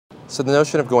So the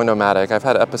notion of going nomadic, I've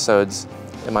had episodes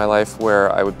in my life where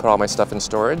I would put all my stuff in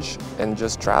storage and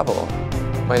just travel.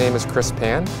 My name is Chris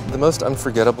Pan. The most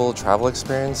unforgettable travel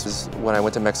experience is when I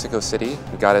went to Mexico City.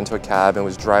 We got into a cab and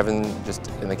was driving just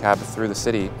in the cab through the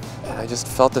city. And I just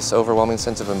felt this overwhelming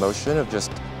sense of emotion of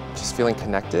just feeling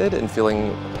connected and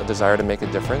feeling a desire to make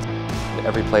a difference.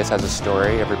 Every place has a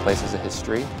story, every place has a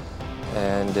history,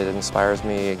 and it inspires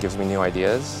me, it gives me new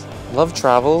ideas. Love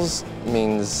travels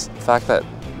means the fact that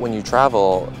when you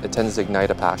travel, it tends to ignite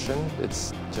a passion.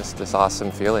 It's just this awesome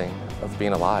feeling of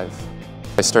being alive.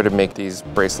 I started to make these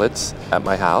bracelets at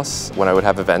my house. When I would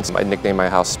have events, I nicknamed my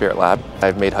house Spirit Lab.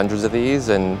 I've made hundreds of these,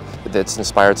 and it's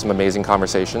inspired some amazing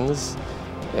conversations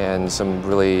and some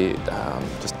really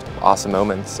just awesome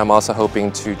moments. I'm also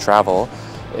hoping to travel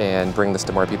and bring this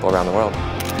to more people around the world.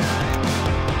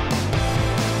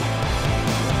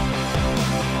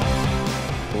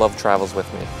 Love travels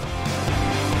with me.